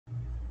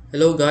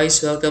Hello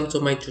guys, welcome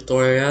to my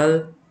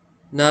tutorial.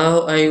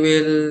 Now I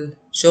will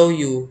show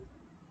you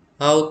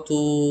how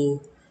to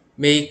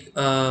make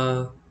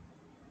a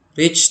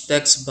rich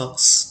text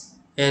box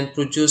and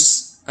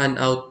produce an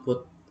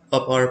output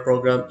of our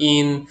program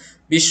in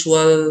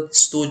Visual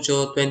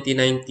Studio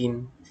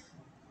 2019.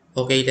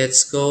 Okay,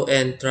 let's go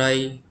and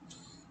try.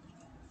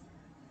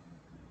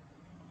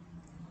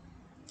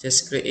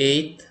 Just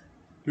create.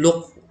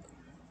 Look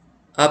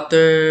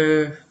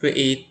after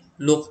create,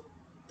 look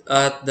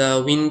at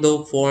the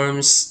window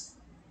forms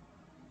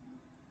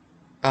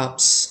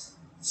apps.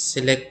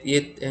 Select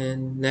it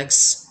and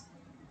next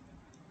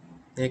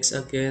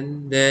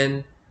again,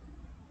 then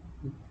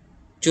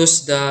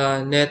choose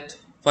the net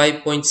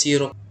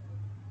 5.0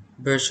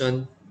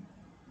 version,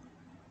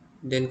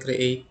 then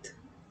create.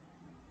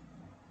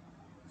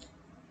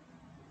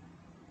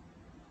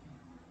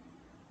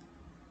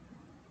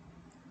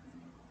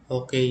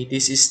 Okay,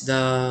 this is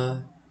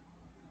the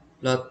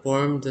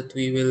platform that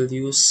we will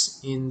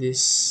use in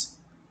this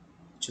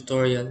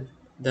tutorial,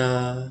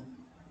 the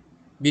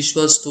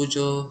Visual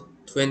Studio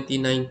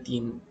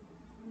 2019.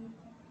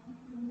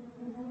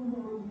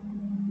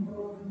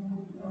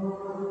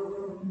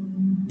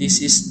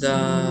 This is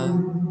the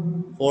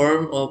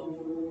form of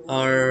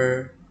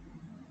our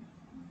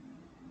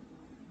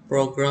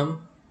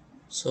program,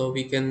 so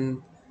we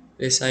can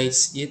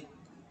resize it.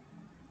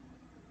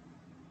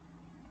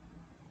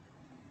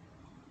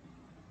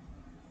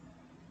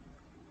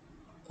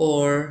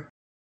 Or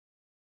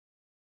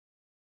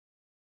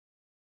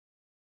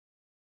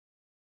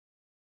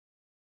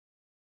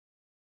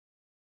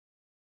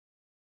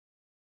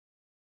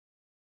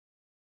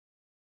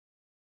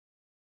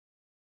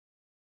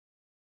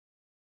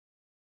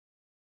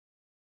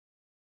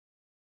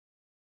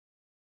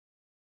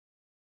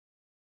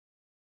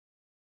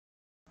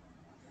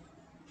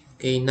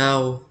okay,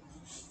 now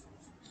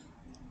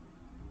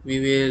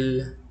we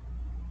will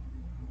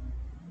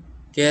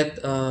get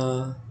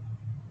a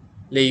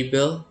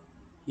label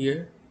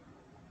here,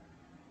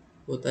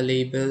 put a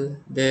label,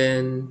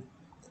 then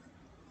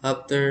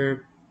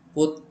after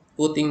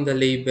putting the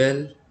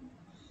label,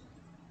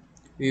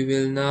 we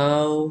will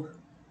now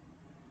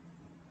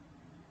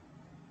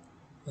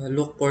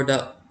look for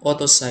the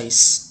auto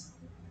size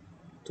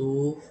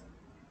to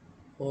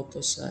auto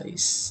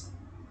size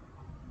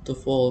to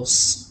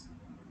false,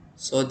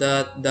 so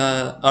that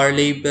the our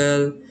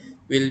label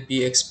will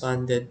be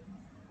expanded.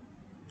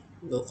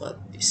 Look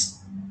at this.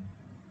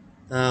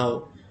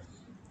 Now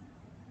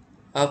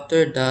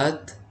after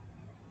that,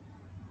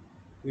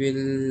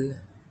 we'll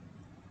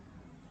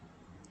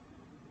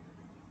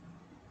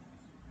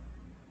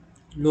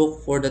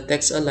look for the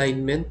text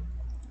alignment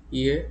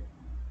here,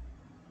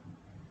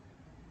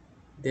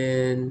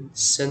 then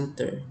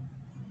center,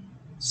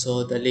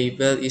 so the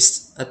label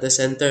is at the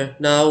center.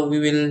 Now we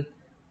will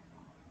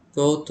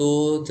go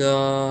to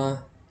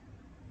the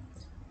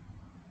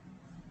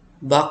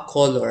back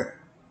color.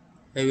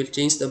 I will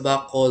change the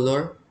back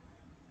color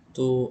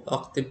to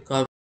active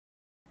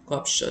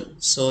caption,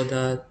 so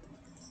that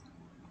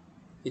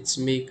it's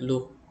make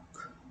look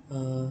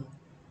uh,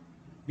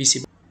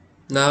 visible.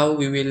 Now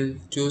we will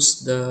choose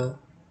the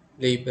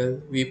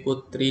label. We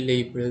put three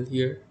label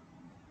here.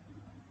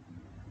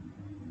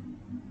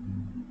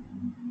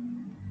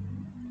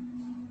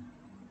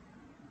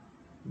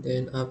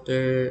 Then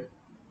after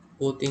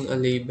putting a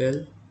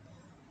label,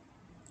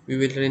 we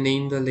will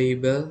rename the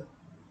label.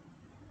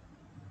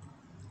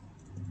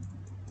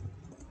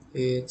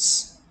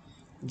 It's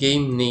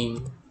game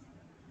name.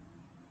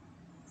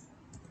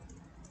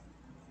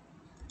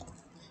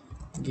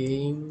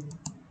 Game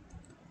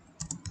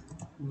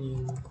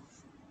name.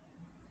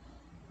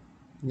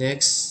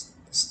 Next,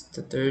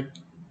 the third,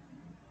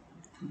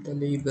 the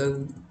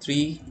label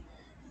 3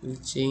 will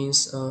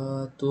change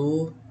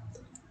to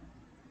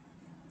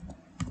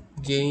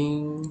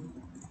game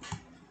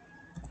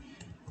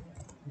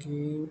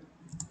game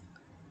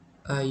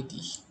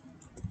ID.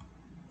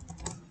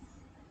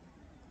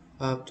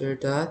 After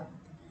that,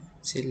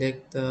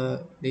 select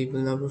the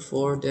label number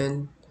 4,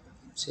 then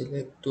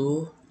select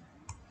to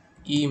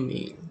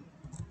email.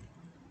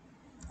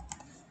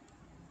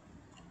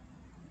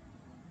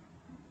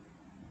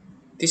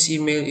 This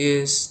email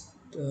is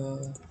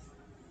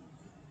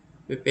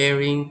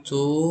preparing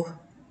to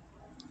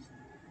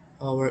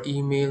our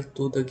email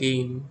to the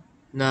game.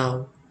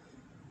 Now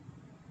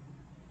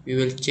we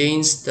will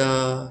change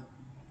the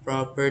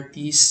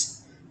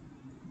properties,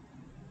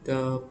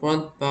 the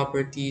font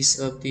properties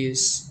of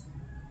this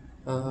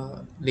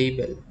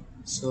label.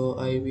 So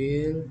I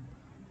will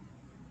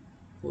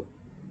put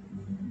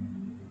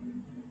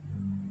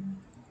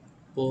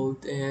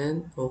bold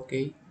and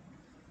okay,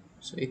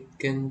 so it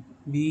can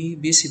be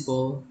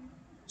visible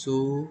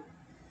to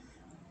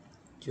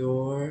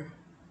your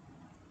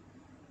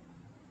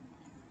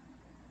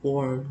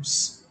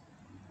forms.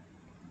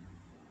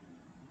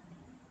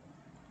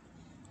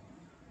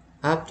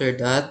 After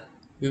that,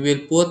 we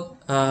will put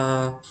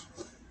a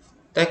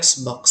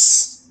text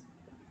box.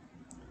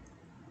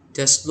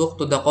 Just look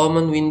to the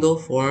common window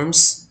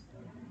forms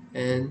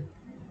and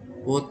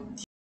put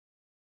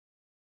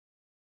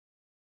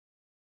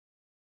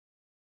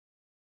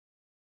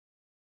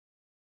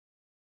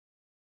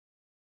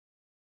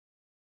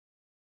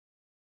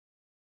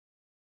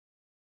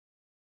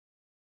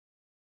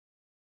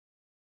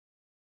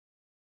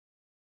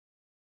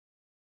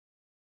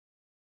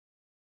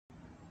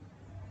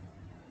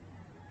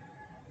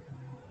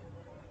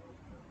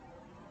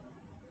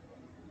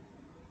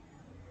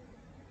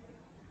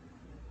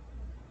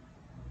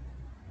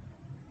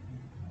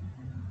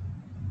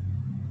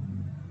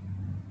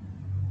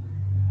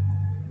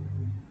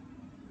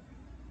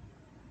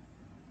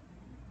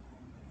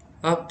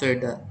After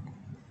that,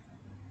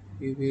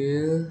 we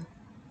will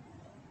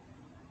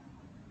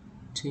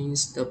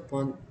change the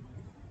font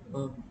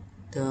of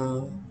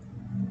the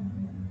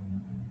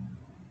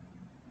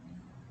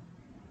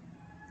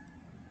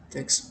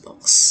text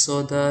box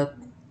so that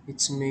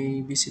it's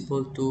may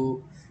visible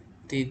to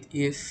read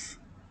if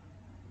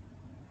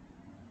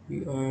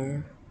we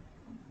are.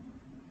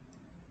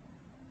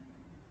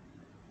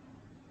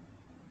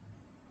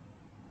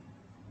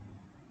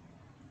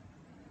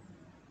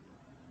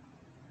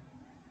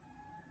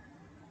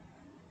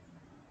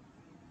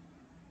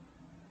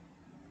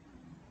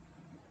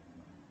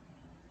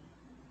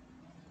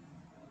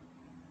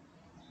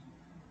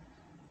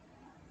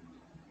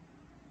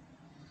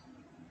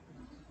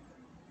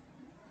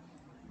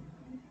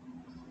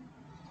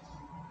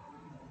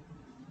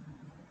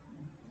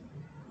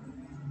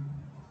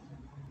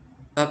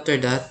 After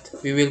that,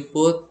 we will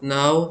put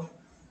now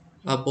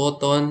a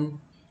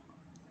button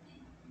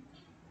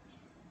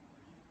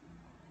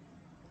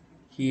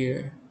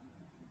here.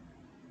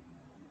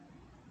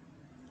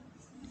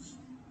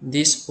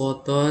 This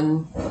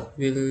button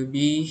will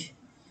be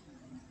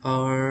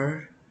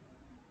our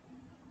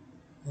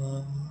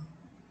will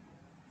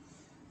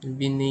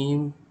be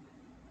named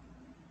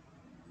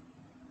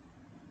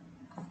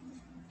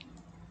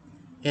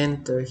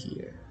enter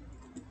here.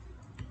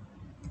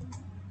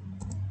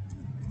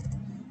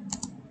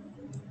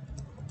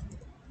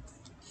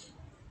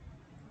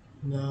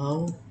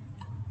 Now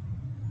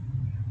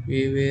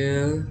we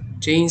will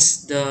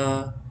change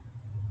the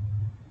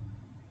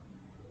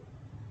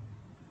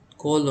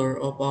color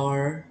of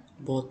our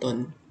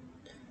button.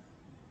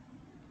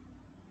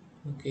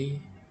 Okay,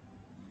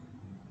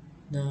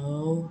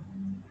 now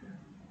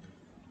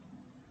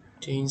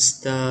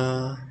change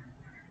the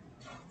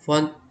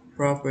font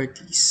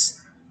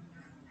properties.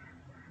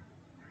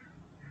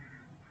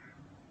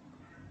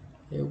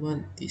 I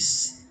want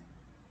this.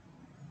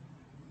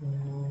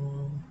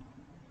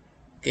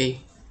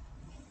 Okay,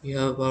 we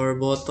have our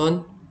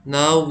button.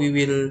 Now we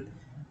will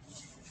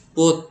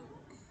put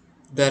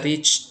the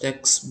rich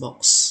text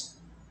box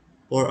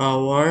for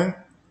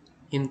our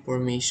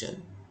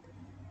information.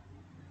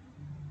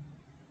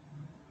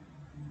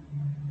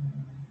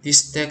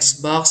 This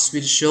text box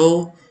will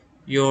show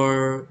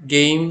your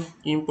game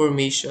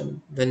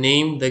information, the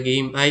name, the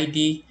game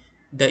ID,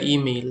 the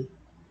email.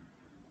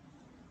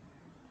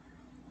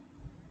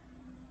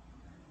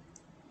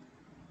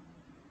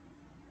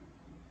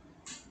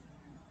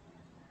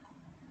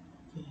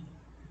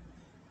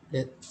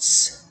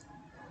 Let's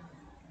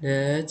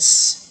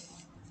let's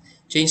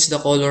change the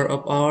color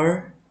of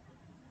our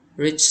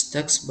rich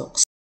text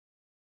box.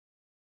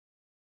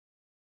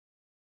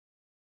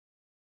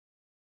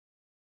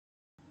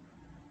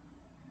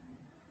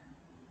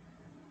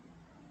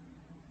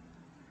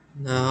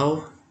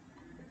 Now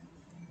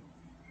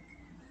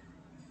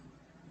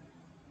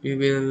we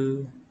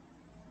will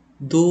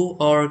do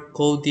our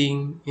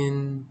coding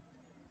in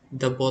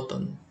the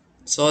button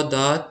so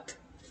that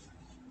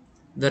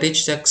the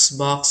rich text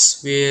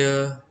box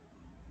will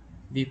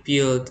be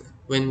filled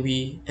when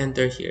we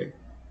enter here.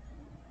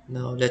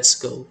 Now let's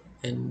go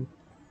and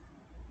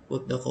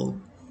put the code.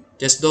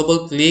 Just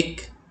double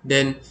click,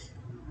 then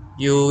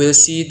you will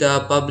see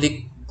the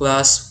public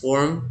class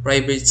form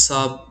private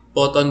sub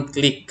button.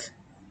 Click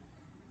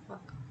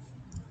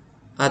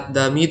at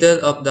the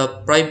middle of the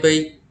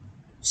private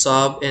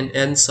sub and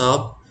end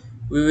sub.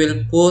 We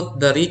will put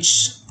the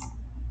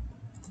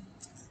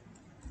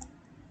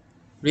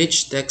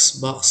rich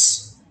text box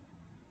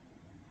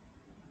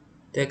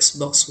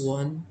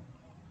 1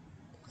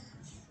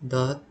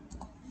 dot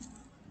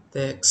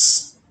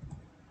text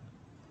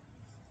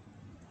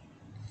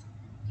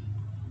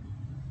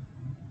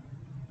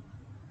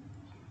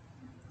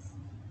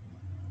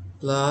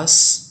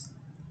plus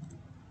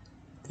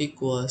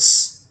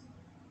equals.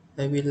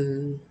 I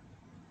will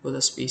put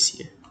a space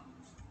here.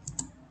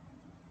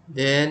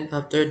 Then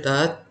after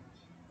that,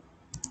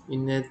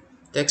 in the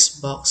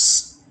text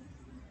box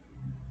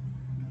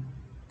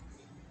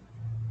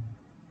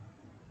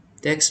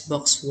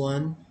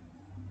 1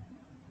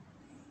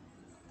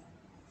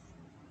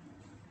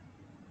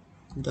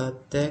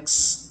 dot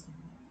text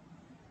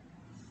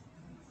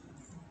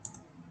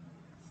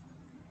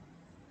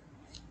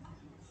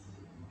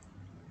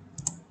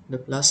the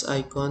plus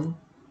icon,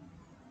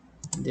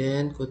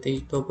 then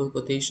double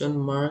quotation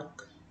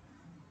mark,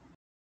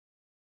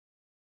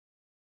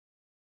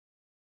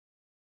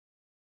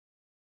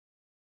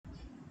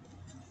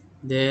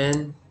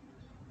 then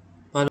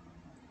follow.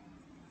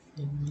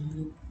 I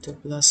need the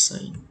plus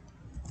sign.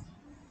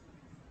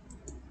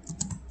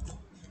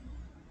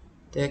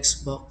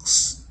 Text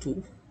box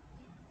 2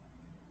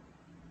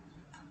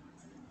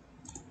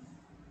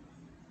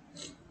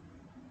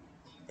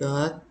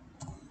 dot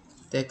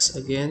text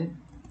again.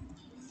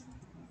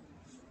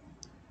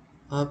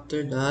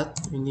 After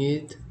that, we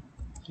need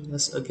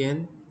plus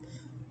again,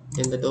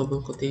 then the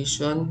double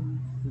quotation,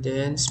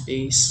 then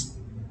space,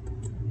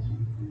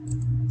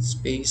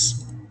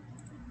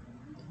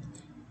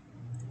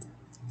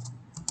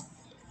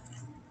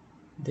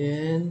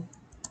 then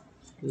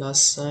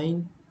plus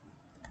sign,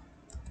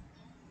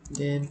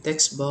 then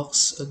text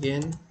box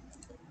again,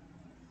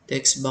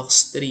 text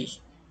box 3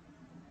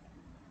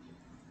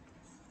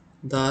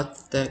 dot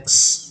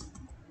text.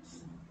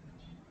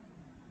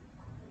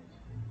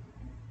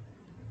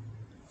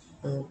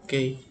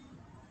 Okay,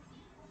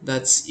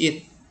 that's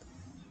it.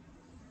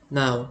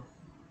 Now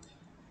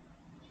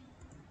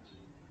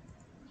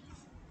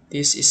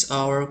this is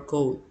our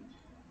code.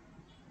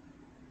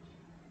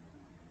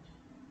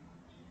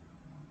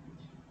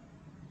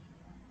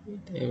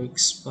 I will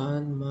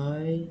expand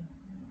my.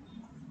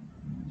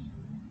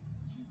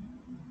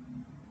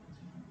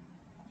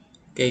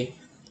 Okay,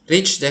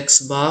 reach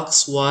text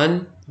box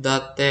 1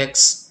 dot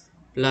text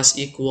plus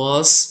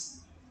equals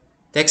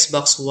text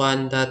box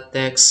 1 dot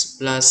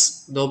text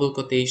plus double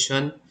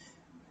quotation.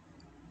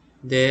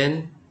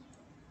 Then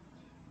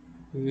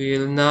we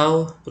will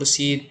now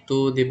proceed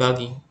to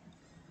debugging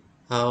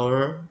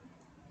our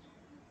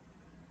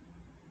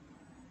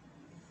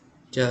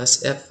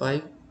just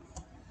F5,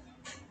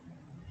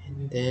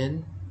 and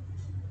then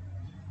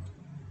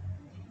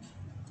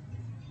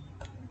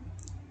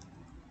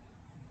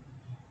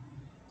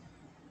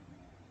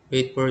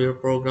wait for your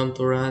program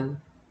to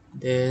run,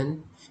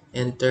 then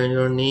enter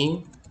your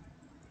name.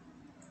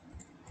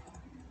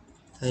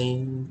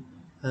 I,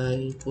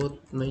 I put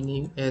my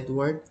name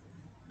Edward,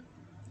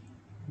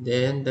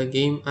 then the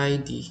game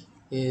ID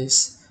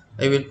is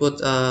I will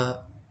put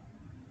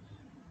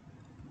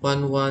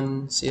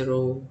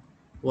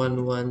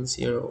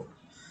 110110.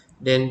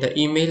 Then the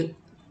email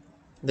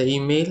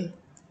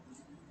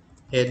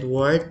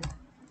Edward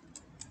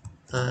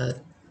at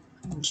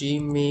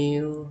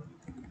gmail.com.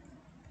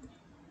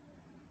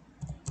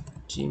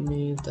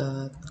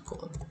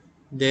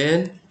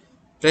 Then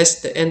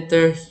press the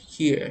enter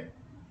here.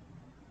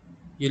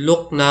 You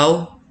look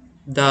now,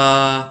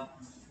 the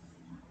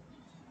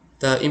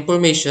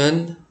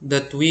information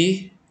that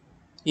we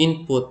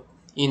input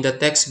in the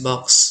text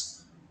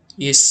box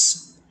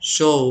is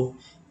shown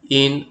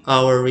in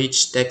our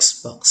rich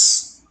text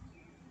box.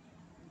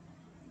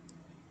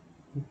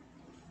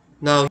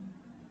 Now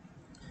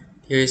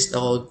here is the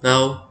code.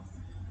 Now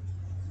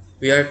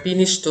we are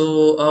finished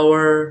to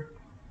our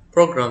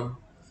program.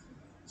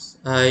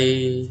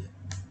 I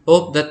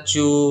hope that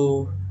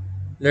you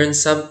learned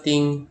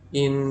something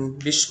in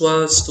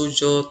Visual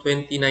Studio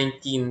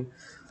 2019.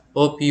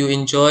 Hope you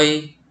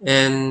enjoy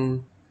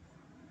and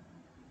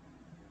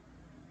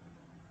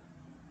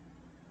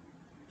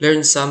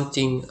learn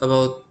something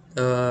about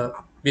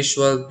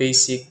Visual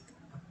Basic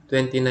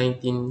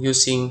 2019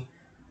 using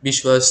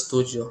Visual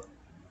Studio.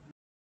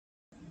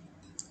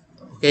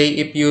 Okay,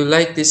 if you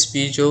like this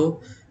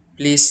video,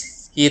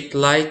 please hit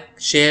like,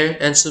 share,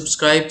 and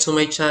subscribe to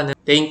my channel.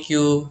 Thank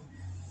you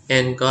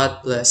and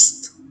God bless.